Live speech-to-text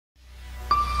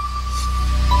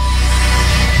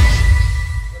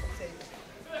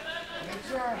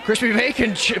Kris P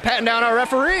Bacon patting down our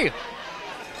referee.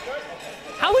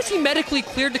 How is he medically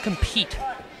cleared to compete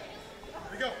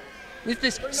with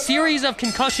this series of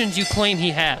concussions you claim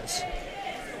he has?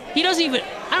 He doesn't even,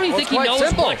 I don't even think he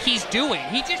knows what he's doing.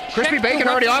 He just Kris P Bacon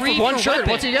already off with one shirt.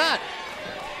 Weapon. What's he got?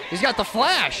 He's got the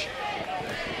flash.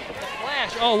 The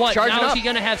flash. Oh, what? Charging now up. is he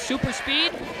going to have super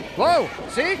speed? Whoa,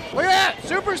 see? Look at that,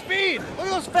 super speed. Look at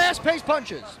those fast-paced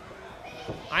punches.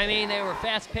 I mean, they were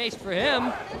fast-paced for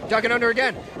him. Ducking under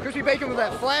again. Kris P Bacon with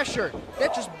that flash shirt.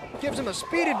 That just gives him a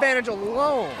speed advantage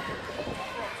alone.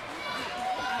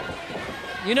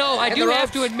 You know, I do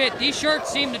have to admit, these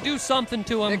shirts seem to do something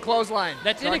to him. Big clothesline.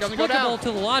 That's Trog inexplicable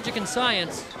to the logic and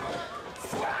science.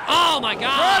 Oh, my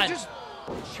God. Trog just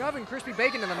shoving Kris P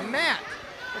Bacon to the mat.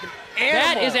 Like an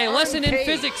That animal, is a lesson in uncaged.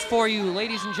 physics for you,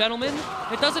 ladies and gentlemen.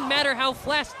 It doesn't matter how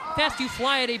fast you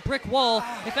fly at a brick wall.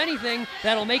 If anything,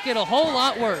 that'll make it a whole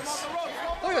lot worse.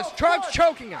 Look at this. Trog's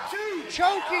choking him.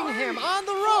 Choking him on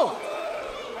the rope.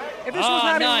 If this was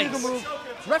not an illegal move,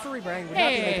 referee Brian would not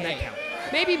be making that count.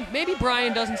 Maybe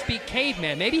Brian doesn't speak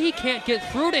caveman. Maybe he can't get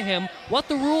through to him what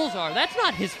the rules are. That's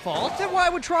not his fault. Then why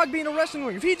would Trog be in a wrestling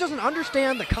ring? If he doesn't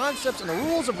understand the concepts and the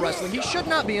rules of wrestling, he should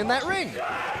not be in that ring.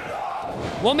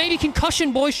 Well, maybe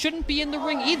concussion boys shouldn't be in the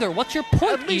ring either. What's your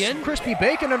point, At least Ian? Kris P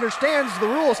Bacon understands the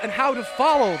rules and how to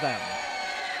follow them.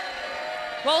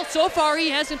 Well, so far he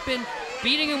hasn't been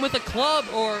beating him with a club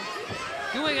or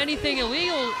doing anything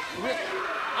illegal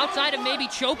outside of maybe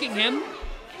choking him.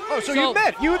 Oh, so you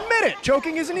admit it.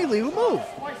 Choking is an illegal move.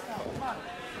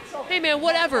 Hey, man,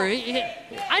 whatever.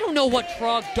 I don't know what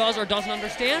Trog does or doesn't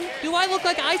understand. Do I look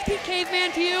like Ice Peak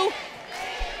Caveman to you?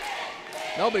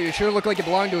 No, but you sure look like you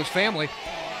belong to his family.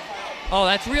 Oh,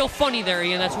 that's real funny there,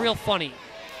 Ian. That's real funny.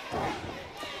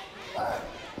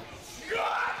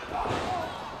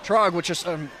 Trog with just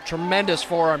a tremendous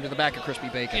forearm to the back of Kris P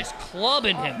Bacon. Just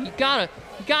clubbing him. You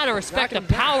gotta respect the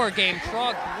power game.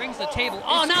 Trog brings the table.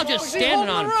 Oh, now just standing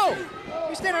on him.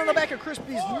 He's standing on the back of Kris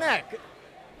P's neck.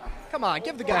 Come on,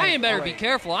 give the guy. Brian better be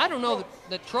careful. I don't know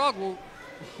that Trog won't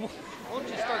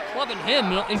just start clubbing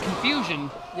him in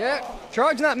confusion. Yeah,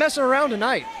 Trog's not messing around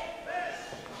tonight.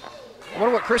 I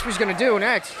wonder what Kris P's gonna do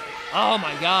next. Oh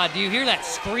my God! Do you hear that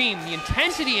scream? The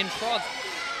intensity in Trog's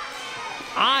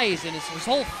eyes and his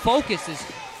whole focus is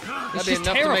That'd be just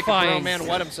enough terrifying. to make a grown man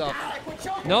wet himself.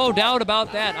 No doubt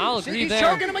about that. I'll agree He's there.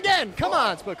 choking him again. Come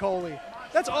on, Spicoli.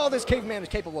 That's all this caveman is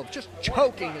capable of, just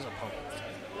choking his opponent.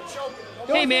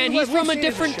 Hey man, he's from a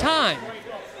different time.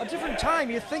 A different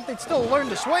time. You'd think they'd still learn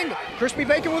to swing. Kris P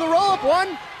Bacon with a roll-up. 1,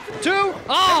 2. Oh, Kick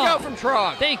out from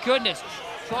Trog. Thank goodness.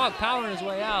 Trog powering his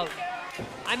way out.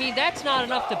 I mean, that's not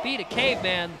enough to beat a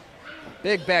caveman.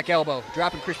 Big back elbow,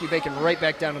 dropping Kris P Bacon right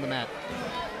back down to the mat.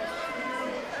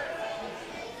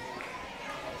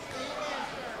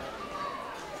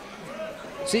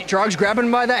 See, Trog's grabbing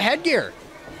him by that headgear.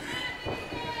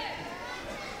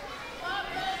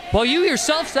 Well, you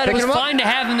yourself said it was fine to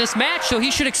have in this match, so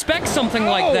he should expect something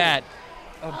like that.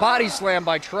 A body slam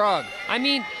by Trog. I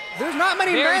mean, there's not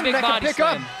many men that can pick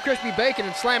slam. up Kris P Bacon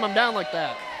and slam him down like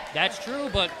that. That's true,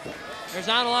 but there's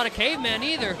not a lot of cavemen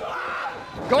either.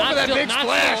 Go for that big splash.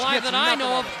 Not still alive that I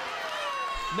know of.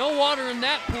 No water in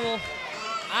that pool.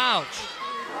 Ouch.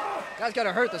 Guy's got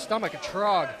to hurt the stomach of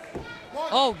Trog.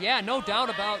 Oh, yeah, no doubt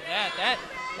about that.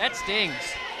 That stings.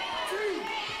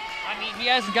 I mean, he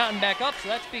hasn't gotten back up, so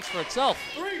that speaks for itself.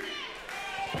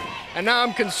 And now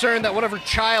I'm concerned that whatever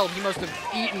child he must have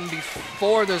eaten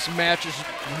before this match is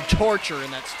torture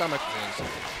in that stomach of his.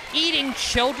 Eating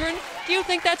children? Do you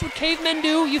think that's what cavemen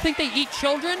do? You think they eat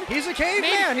children? He's a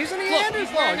caveman. He's a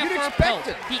Neanderthal. You'd expect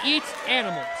it. He eats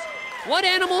animals. What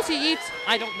animals he eats,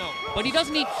 I don't know. But he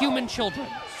doesn't eat human children.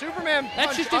 Superman punch,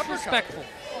 that's just disrespectful.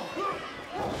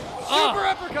 Super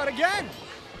uppercut again.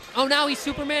 Oh, now he's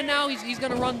Superman now? He's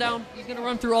going to run down. He's going to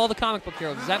run through all the comic book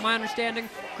heroes. Is that my understanding?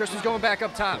 Kris is going back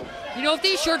up top. You know, if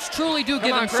these shirts truly do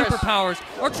give him superpowers,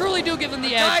 or truly do give him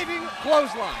the edge. Diving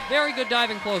clothesline. Very good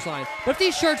diving clothesline. But if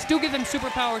these shirts do give him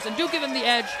superpowers and do give him the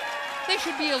edge, they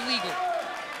should be illegal.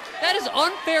 That is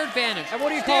unfair advantage. And what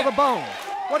do you call the bone?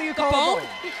 What do you call the bone?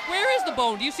 Where is the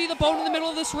bone? Do you see the bone in the middle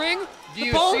of this ring? Do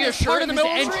you see a shirt in the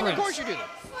middle of the ring? Of course you do.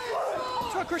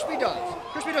 That's what Kris P does.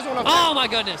 Kris P doesn't want to. Oh my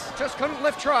goodness! Just couldn't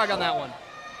lift Trog on that one.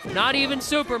 Not even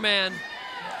Superman.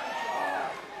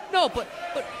 No, but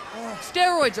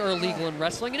steroids are illegal in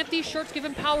wrestling, and if these shirts give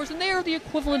him powers, then they are the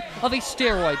equivalent of a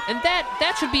steroid, and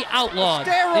that should be outlawed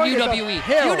in UWE.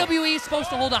 UWE is supposed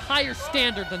to hold a higher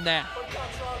standard than that.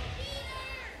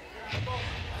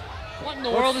 What in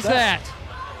the world is that?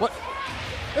 What?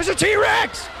 There's a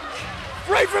T-Rex!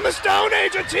 Right from the Stone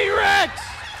Age, a T-Rex!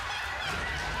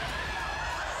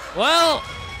 Well,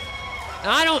 And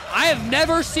I have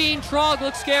never seen Trog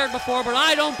look scared before, but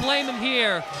I don't blame him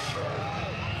here.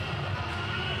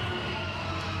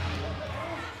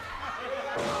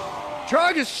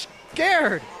 Trog is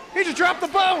scared. He just dropped the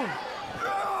bone.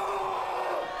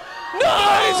 No!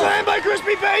 Body slam by Kris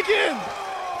P Bacon.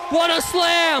 What a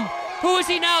slam! Who is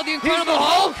he now, the He's Incredible the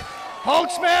Hulk?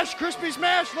 Hulk smash, crispy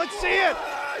smash. Let's see it.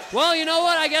 Well, you know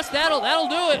what? I guess that'll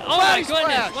do it. Oh Body my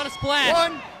goodness! splash. What a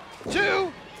splash! 1,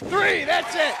 2, 3.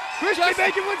 That's it. Kris P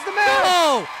Bacon wins the match.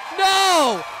 No!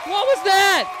 No! What was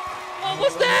that? What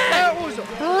was that? That was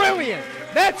brilliant.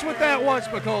 That's what that was,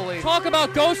 Macaulay. Talk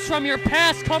about ghosts from your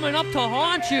past coming up to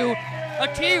haunt you. A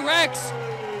T-Rex,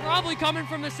 probably coming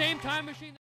from the same time machine.